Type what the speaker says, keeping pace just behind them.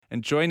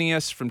And joining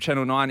us from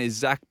Channel 9 is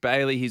Zac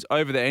Bailey. He's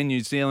over there in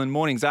New Zealand.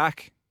 Morning,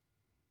 Zac.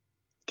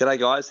 G'day,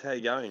 guys. How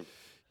you going?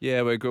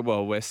 Yeah, we're good.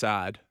 Well, we're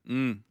sad.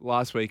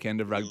 Last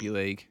weekend of rugby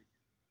league.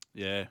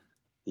 Yeah.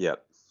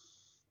 Yep.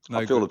 No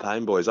I feel good. the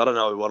pain, boys. I don't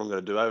know what I'm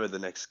going to do over the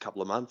next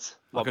couple of months.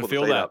 I can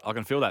feel that. I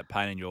can feel that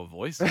pain in your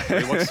voice.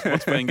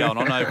 What's been going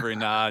on over in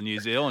New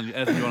Zealand?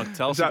 Anything you want to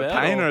tell us about? Is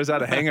that pain or is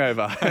that a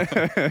hangover?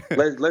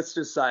 Let's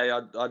just say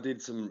I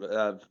did some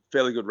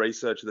fairly good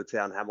research at the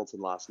town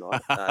Hamilton last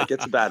night. It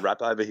gets a bad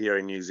rap over here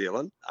in New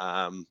Zealand,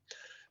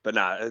 but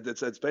no,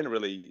 it's been a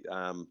really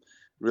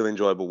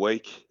enjoyable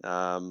week.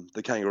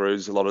 The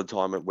Kangaroos, a lot of the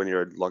time when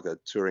you're like a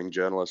touring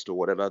journalist or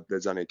whatever,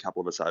 there's only a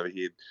couple of us over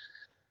here.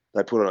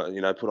 They put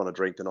on a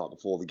drink the night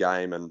before the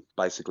game and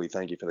basically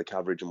thank you for the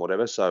coverage and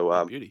whatever.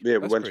 So we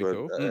went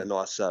to a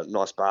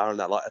nice bar and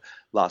that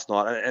last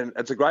night, and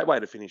it's a great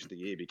way to finish the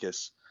year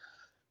because,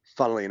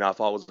 funnily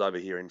enough, I was over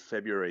here in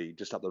February,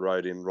 just up the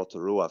road in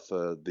Rotorua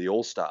for the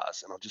All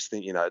Stars, and I just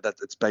think that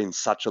it's been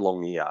such a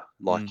long year.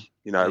 Like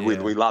we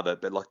love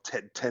it, but like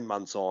 10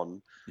 months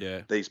on,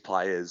 these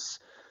players.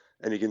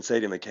 And you can see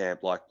it in the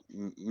camp, like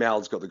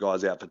Mal's got the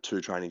guys out for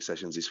 2 training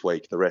sessions this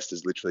week. The rest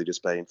has literally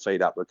just been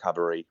feed up,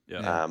 recovery,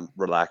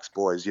 relax,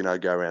 boys,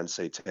 go around,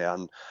 see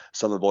town.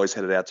 Some of the boys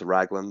headed out to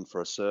Raglan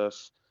for a surf.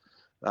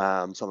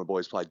 Some of the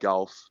boys played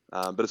golf.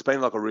 But it's been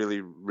like a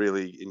really,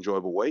 really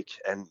enjoyable week.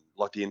 And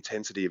like the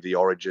intensity of the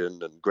Origin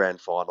and Grand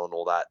Final and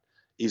all that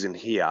isn't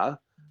here.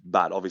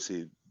 But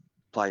obviously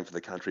playing for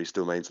the country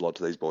still means a lot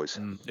to these boys.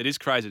 It is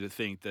crazy to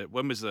think that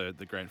when was the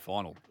Grand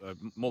Final?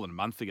 More than a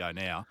month ago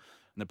now.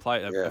 And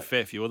a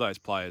fair few of those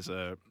players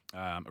are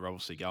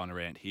obviously going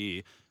around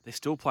here. They're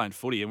still playing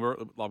footy, and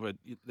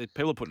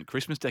people are putting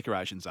Christmas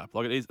decorations up.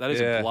 That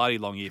is a bloody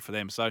long year for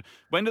them. So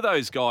when are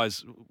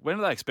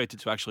they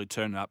expected to actually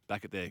turn up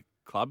back at their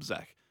club,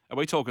 Zac? Are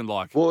we talking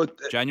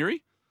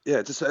January? Yeah,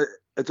 it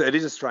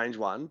is a strange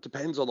one.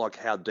 Depends on like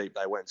how deep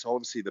they went. So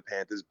obviously the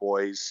Panthers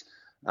boys,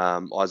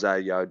 Isaiah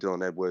Yeo,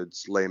 Dylan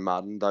Edwards, Liam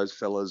Martin, those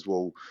fellas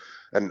will,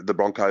 and the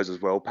Broncos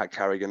as well, Pat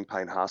Carrigan,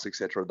 Payne Haas,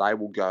 etc. They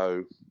will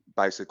go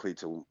basically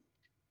to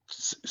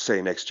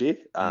see next year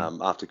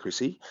after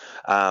Chrissy.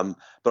 But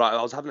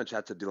I was having a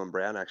chat to Dylan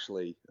Brown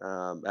actually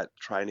at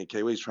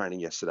Kiwis training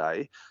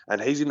yesterday,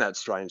 and he's in that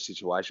strange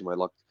situation where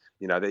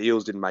the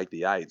Eels didn't make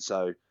the 8,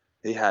 so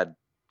he had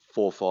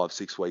 4, 5,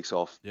 6 weeks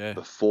off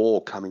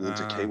before coming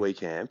into Kiwi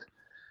camp.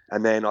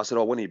 And then I said,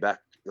 when are you back?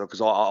 Because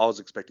I was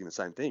expecting the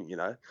same thing,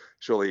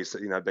 Surely,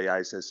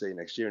 BA says see you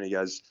next year. And he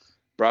goes,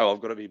 bro,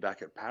 I've got to be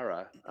back at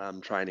Para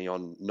training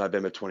on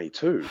November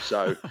 22.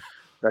 So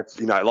that's,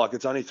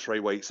 it's only 3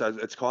 weeks. So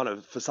it's kind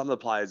of, for some of the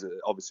players,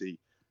 obviously,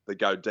 that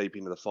go deep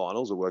into the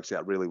finals, it works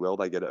out really well.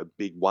 They get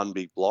one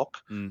big block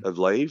of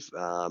leave.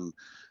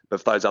 But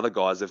for those other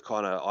guys, they've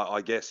kind of,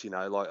 I guess, I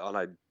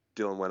know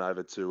Dylan went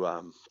over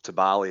to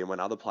Bali and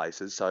went other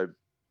places. So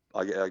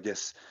I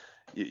guess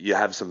you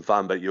have some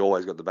fun, but you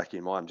always got the back of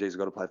your mind, geez, I've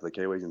got to play for the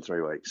Kiwis in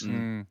 3 weeks.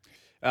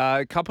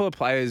 A couple of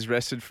players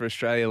rested for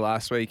Australia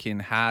last week in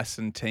Haas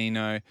and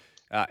Tino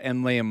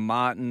and Liam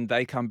Martin.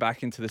 They come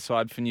back into the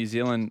side for New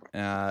Zealand.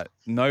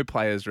 No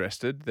players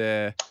rested.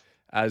 They're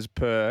as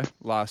per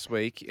last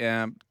week.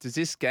 Does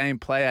this game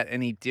play out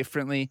any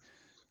differently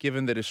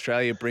given that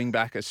Australia bring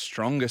back a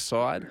stronger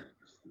side?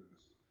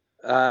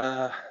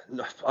 No,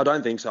 I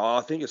don't think so.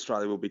 I think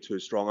Australia will be too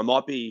strong. It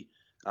might be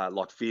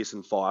fierce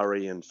and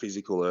fiery and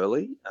physical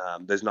early.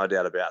 There's no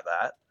doubt about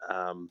that.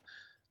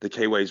 The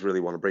Kiwis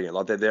really want to bring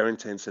it. Their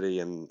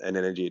intensity and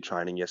energy at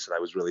training yesterday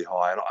was really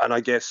high. And I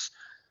guess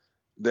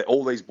that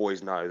all these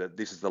boys know that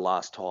this is the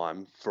last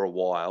time for a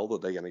while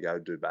that they're going to go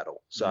do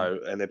battle. So,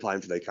 and they're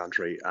playing for their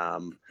country.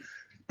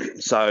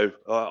 So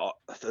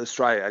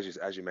Australia,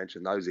 as you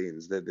mentioned, those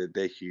ins,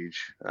 they're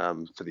huge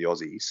for the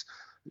Aussies.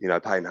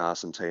 Payne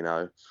Haas and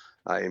Tino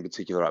in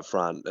particular up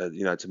front,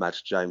 to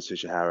match James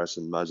Fisher-Harris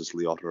and Moses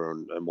Leota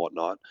and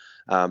whatnot.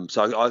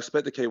 So I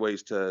expect the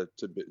Kiwis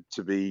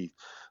to be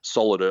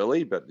solid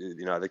early, but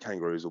the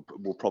Kangaroos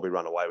will probably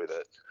run away with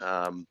it.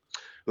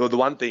 The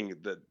one thing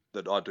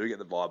that I do get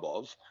the vibe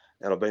of,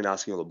 and I've been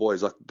asking all the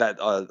boys like that.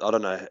 I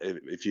don't know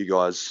if you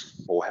guys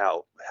or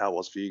how it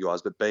was for you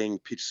guys, but being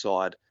pitch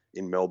side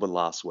in Melbourne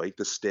last week,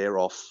 the stare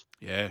off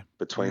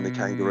between the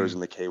Kangaroos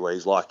and the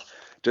Kiwis,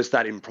 just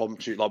that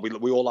impromptu,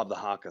 we all love the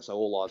haka, so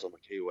all eyes on the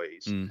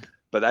Kiwis.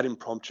 But that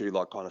impromptu,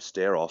 kind of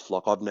stare off,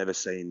 I've never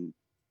seen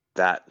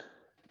that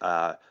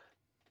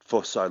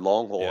for so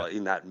long or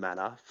in that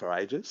manner for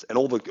ages. And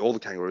all the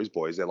Kangaroos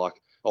boys, they're like,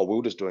 oh,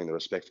 we're just doing the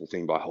respectful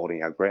thing by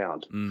holding our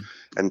ground.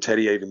 And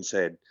Teddy even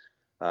said,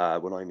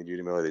 when I interviewed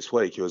him earlier this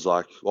week, he was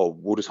like, well,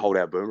 we'll just hold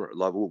our boomerang,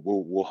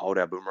 we'll hold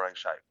our boomerang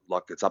shape.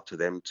 It's up to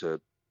them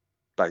to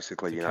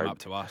basically, come up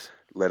to us.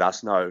 Let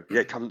us know.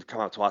 Yeah, come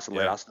up to us and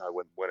let us know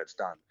when it's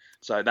done.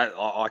 So that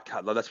I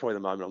can't. That's probably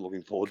the moment I'm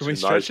looking forward to. Can we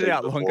stretch it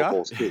out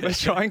longer? Let's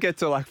try and get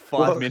to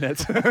 5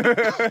 minutes.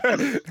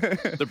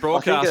 The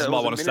broadcasters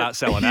might want to start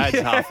selling ads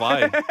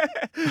halfway.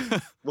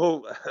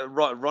 Well,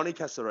 Ronnie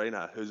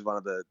Casarina, who's one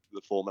of the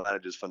former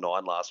managers for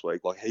Nine last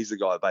week, he's the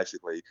guy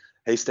basically.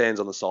 He stands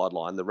on the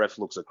sideline. The ref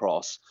looks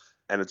across,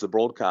 and it's a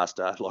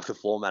broadcaster, like the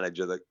floor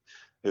manager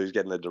who's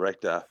getting the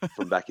director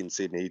from back in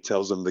Sydney. He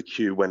tells them the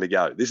cue when to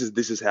go. This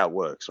is how it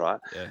works, right?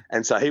 Yeah.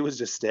 And so he was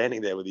just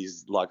standing there with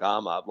his like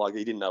arm up, like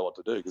he didn't know what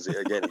to do because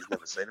again he's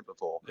never seen it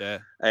before. Yeah.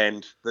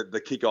 And the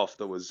kickoff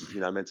that was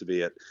meant to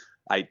be at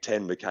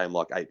 8:10 became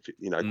like 8,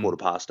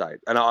 8:15.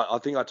 And I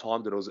think I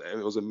timed it.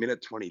 It was a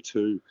minute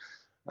 22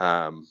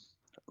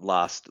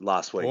 last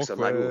week. Awkward. So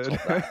maybe we'll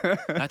top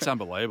that. That's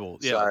unbelievable.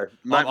 Yeah.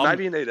 So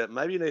maybe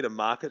you need a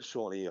market,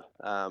 Shawnee.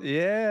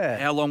 Yeah.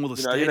 How long will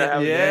the you know how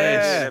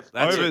the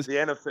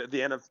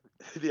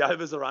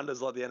overs or unders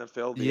like the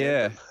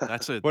NFL.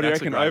 That's a. What do you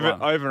reckon? Over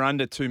Over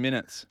under 2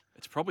 minutes.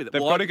 It's probably they've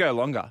got to go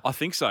longer. I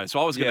think so. So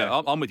I was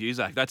I'm with you,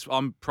 Zach.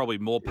 I'm probably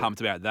more pumped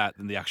about that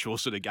than the actual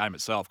sort of game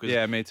itself.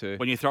 Yeah, me too.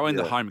 When you throw in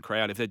the home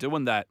crowd, if they're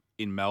doing that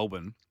in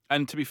Melbourne,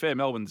 and to be fair,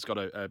 Melbourne's got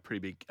a pretty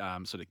big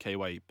sort of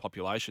Kiwi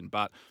population,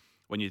 but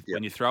when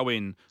you throw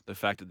in the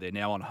fact that they're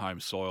now on home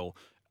soil,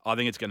 I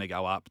think it's going to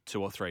go up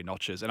 2 or 3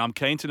 notches. And I'm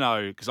keen to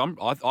know because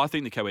I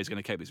think the Kiwis are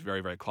going to keep this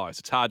very, very close.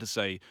 It's hard to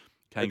see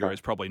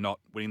Kangaroos probably not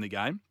winning the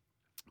game,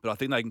 but I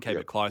think they can keep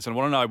it close. And I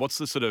want to know what's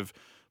the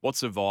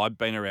vibe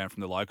been around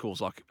from the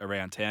locals, like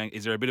around town?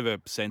 Is there a bit of a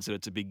sense that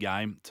it's a big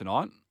game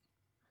tonight?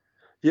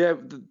 Yeah,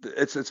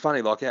 it's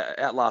funny. Like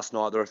out last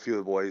night, there were a few of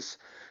the boys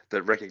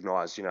that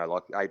recognised,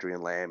 like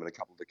Adrian Lamb and a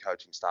couple of the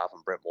coaching staff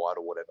and Brent White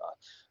or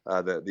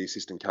whatever, the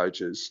assistant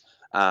coaches.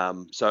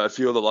 So a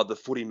few of the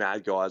footy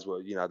mad guys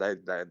were, they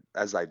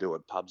as they do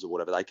at pubs or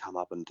whatever, they come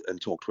up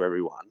and talk to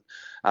everyone.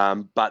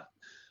 But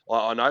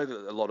I know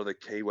that a lot of the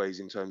Kiwis,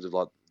 in terms of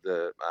like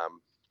the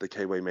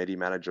Kiwi media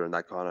manager and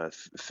that kind of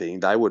thing,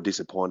 they were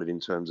disappointed in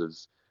terms of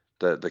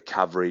the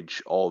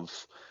coverage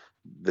of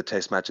the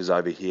test matches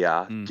over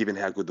here, given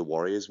how good the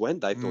Warriors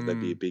went. They thought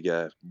there'd be a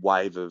bigger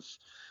wave of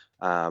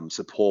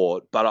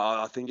support, but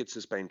I think it's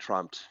just been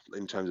trumped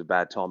in terms of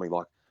bad timing.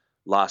 Like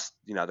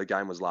the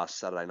game was last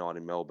Saturday night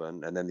in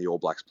Melbourne, and then the All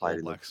Blacks played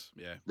in the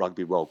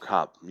Rugby World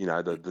Cup,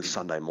 the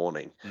Sunday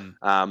morning.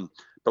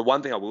 But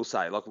one thing I will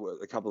say, like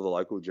a couple of the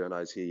local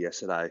journos here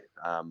yesterday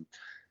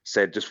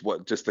said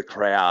just the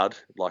crowd,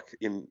 like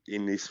in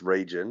this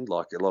region,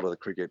 like a lot of the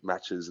cricket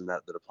matches and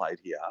that are played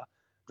here,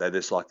 they're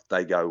just like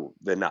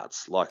they're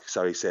nuts. Like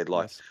so, he said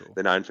like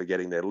they're known for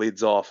getting their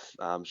lids off,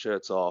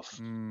 shirts off,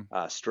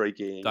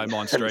 streaking. Don't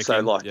mind streaking.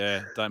 So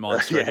don't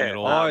mind streaking at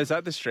all. Oh, is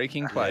that the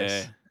streaking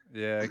place?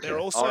 Yeah. Okay.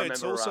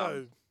 It's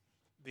also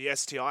the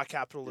STI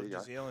capital of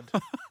New Zealand.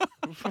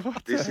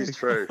 This is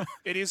true.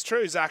 It is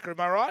true, Zach. Am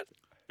I right?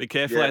 Be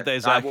careful out there,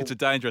 Zach. It's a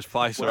dangerous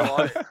place.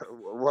 Well,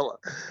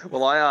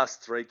 I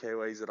asked 3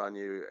 Kiwis that I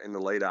knew in the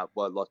lead up,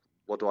 what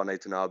do I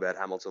need to know about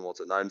Hamilton?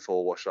 What's it known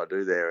for? What should I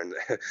do there?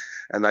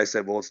 And they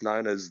said, well, it's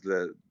known as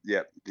the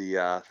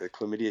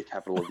chlamydia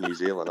capital of New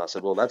Zealand. I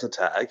said, well, that's a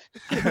tag.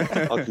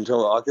 I can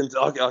tell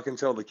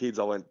the kids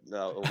I went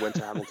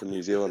to Hamilton,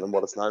 New Zealand, and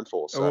what it's known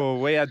for. So. Well,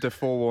 we had to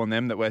forewarn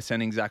them that we're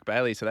sending Zac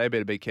Bailey, so they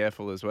better be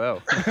careful as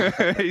well.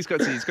 he's got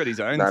his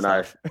own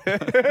stuff. No.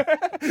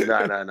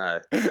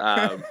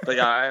 But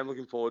yeah, I am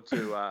looking forward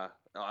to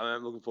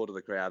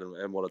the crowd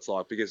and what it's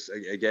like, because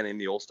again, in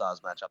the All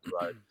Stars match up the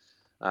road.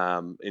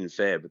 In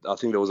fair, but I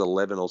think there was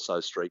 11 or so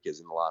streakers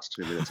in the last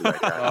 2 minutes of that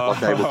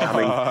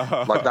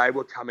game. They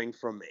were coming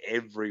from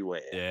everywhere.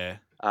 Yeah.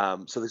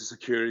 So the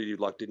security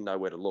didn't know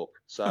where to look.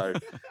 So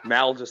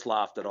Mal just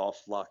laughed it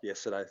off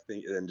yesterday,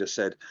 and just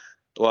said,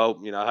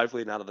 well,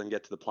 hopefully none of them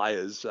get to the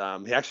players.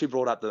 He actually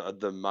brought up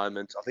the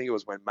moment. I think it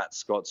was when Matt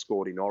Scott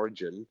scored in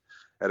Origin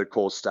at a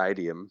Coors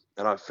Stadium,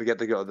 and I forget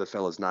the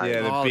fella's name.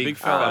 Yeah, the big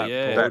fella,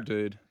 bald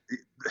dude.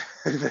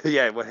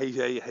 Yeah, well,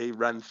 he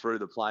ran through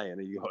the play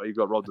and he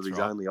got robbed of his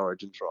only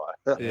Origin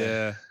try.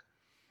 Yeah,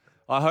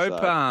 I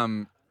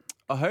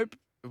hope.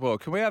 Well,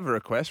 can we have a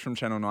request from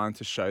Channel 9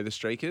 to show the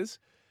streakers?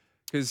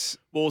 Because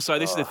so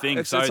this is the thing.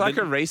 It's like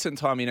a recent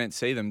time you don't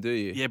see them, do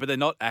you? Yeah, but they're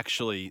not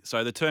actually.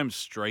 So the term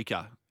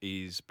streaker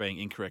is being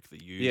incorrectly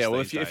used. Yeah,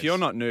 well, if you're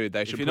not nude,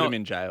 they should put them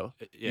in jail.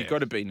 You've got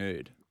to be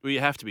nude. Well, you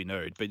have to be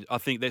nude, but I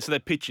think they're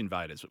pitch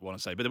invaders. I want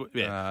to say, but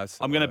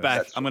I'm going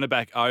to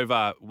back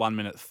over 1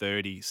 minute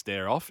 30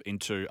 stare off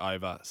into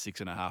over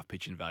 6.5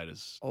 pitch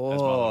invers.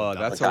 Oh,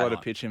 that's a lot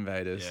of pitch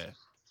invaders.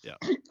 Yeah.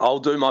 I'll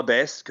do my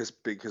best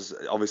because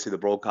obviously the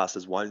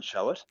broadcasters won't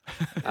show it.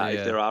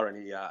 If there are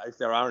any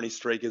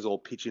streakers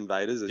or pitch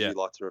invaders, as you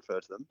like to refer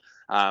to them,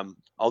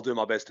 I'll do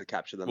my best to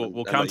capture them.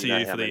 We'll come to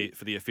you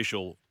for the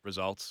official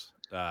results.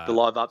 The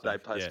live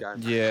update post game.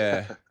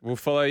 Yeah, we'll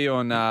follow you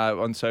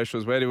on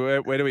socials. Where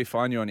do we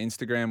find you on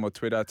Instagram or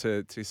Twitter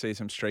to see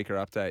some streaker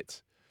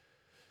updates?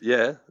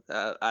 Yeah,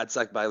 at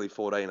Zac Bailey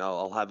 14,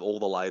 I'll have all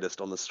the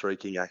latest on the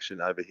streaking action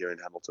over here in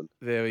Hamilton.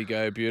 There we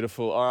go,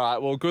 beautiful. All right,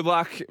 well, good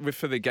luck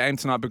for the game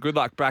tonight, but good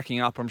luck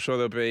backing up. I'm sure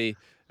there'll be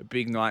a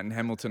big night in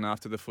Hamilton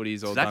after the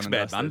footy's all done and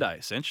dusted. Monday,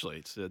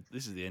 essentially.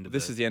 This is the end of the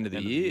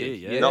year.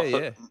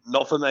 Yeah.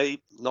 Not for me.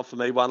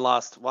 One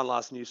last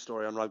news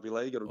story on rugby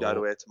league. It'll go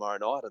to air tomorrow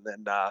night, and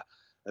then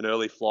an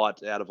early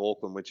flight out of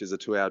Auckland, which is a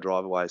 2-hour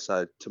drive away.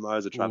 So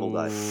tomorrow's a travel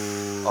day.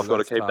 I've got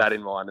to keep that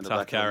in mind in the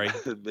back carry. All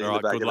right,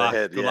 good luck.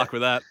 Good luck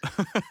with that.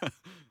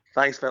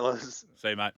 Thanks, fellas. See you, mate.